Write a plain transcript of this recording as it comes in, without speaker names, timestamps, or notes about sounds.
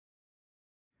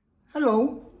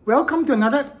Hello, welcome to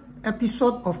another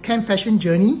episode of Can Fashion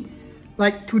Journey.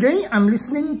 Like today, I'm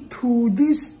listening to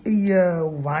this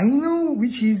vinyl,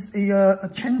 which is a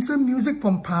chanson music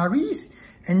from Paris.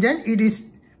 And then it is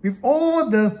with all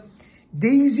the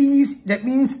daisies, that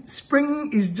means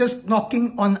spring is just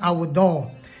knocking on our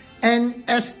door. And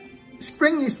as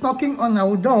spring is knocking on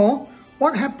our door,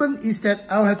 what happened is that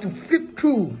I'll have to flip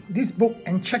through this book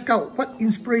and check out what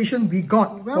inspiration we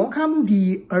got. Welcome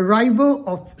the arrival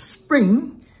of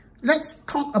spring. Let's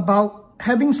talk about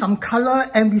having some color,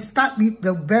 and we start with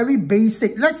the very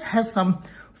basic. Let's have some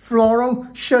floral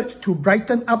shirts to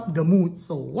brighten up the mood.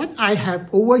 So what I have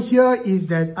over here is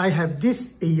that I have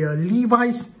this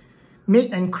Levi's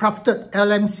made and crafted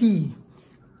LMC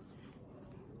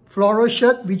floral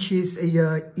shirt, which is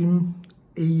in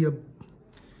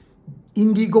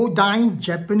indigo dye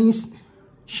Japanese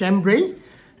chambray.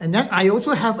 And then I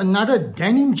also have another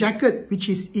denim jacket, which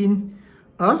is in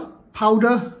a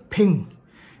powder pink.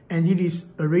 And it is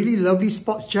a really lovely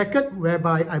sports jacket,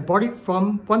 whereby I bought it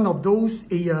from one of those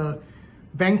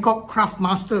Bangkok craft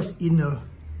masters in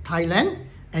Thailand.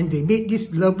 And they made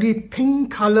this lovely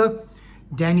pink color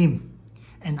denim.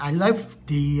 And I love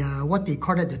the, what they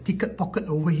call it, the ticket pocket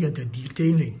over here, the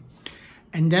detailing.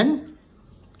 And then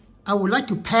I would like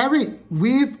to pair it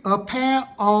with a pair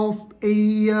of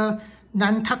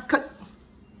Nantucket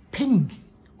pink,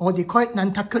 or they call it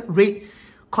Nantucket red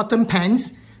cotton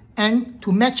pants. And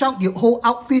to match out the whole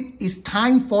outfit, it's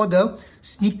time for the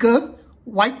sneaker,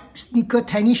 white sneaker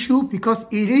tennis shoe, because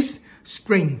it is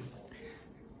spring.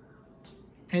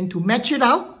 And to match it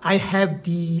out, I have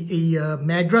the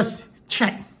Madras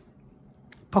check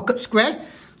pocket square.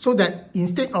 So that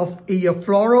instead of a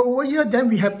floral over here, then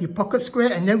we have the pocket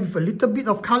square, and then with a little bit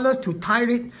of colors to tie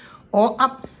it all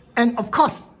up. And of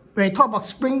course, when I talk about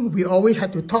spring, we always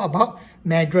have to talk about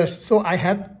Madras. So I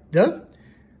have the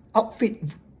outfit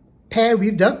paired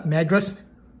with the Madras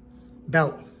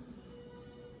belt.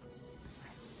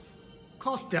 Of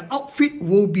course, the outfit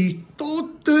will be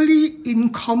totally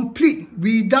incomplete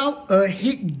without a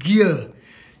headgear.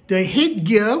 The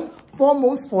headgear,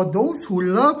 foremost for those who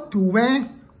love to wear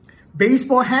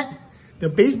baseball hat, the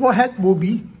baseball hat will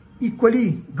be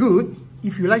equally good.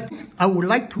 If you like, I would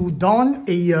like to don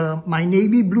my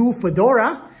navy blue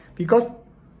fedora, because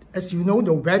as you know,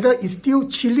 the weather is still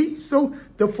chilly, so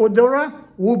the fedora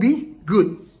will be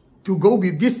good to go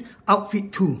with this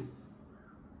outfit too.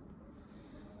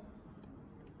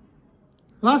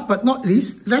 Last but not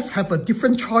least, let's have a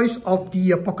different choice of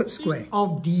the pocket square.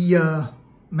 Of the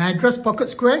Madras pocket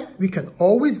square, we can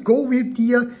always go with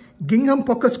the gingham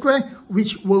pocket square,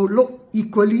 which will look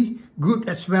equally good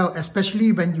as well,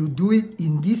 especially when you do it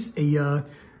in this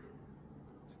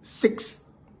 6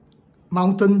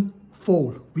 mountain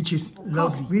fold, which is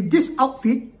lovely. With this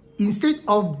outfit, instead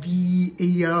of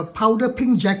the powder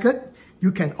pink jacket,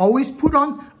 you can always put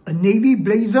on a navy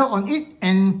blazer on it.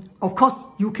 And of course,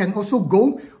 you can also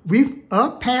go with a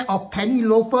pair of penny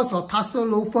loafers or tassel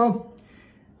loafer,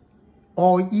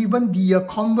 or even the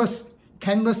Converse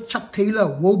canvas Chuck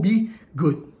Taylor will be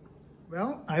good.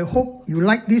 Well, I hope you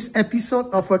like this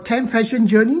episode of a Can Fashion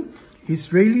Journey.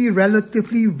 It's really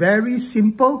relatively very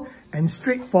simple and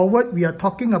straightforward. We are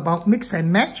talking about mix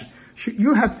and match. Should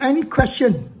you have any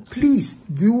question, please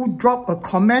do drop a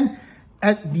comment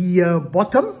at the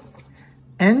bottom.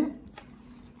 And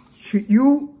should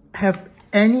you have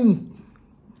any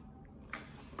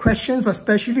questions,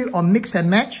 especially on mix and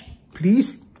match,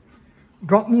 please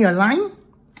drop me a line,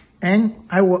 and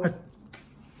I will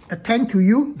attend to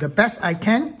you the best I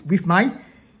can with my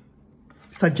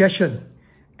suggestion.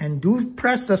 And do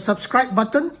press the subscribe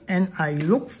button, and I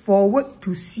look forward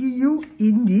to see you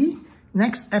in the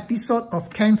next episode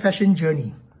of Can Fashion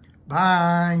Journey.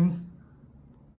 Bye!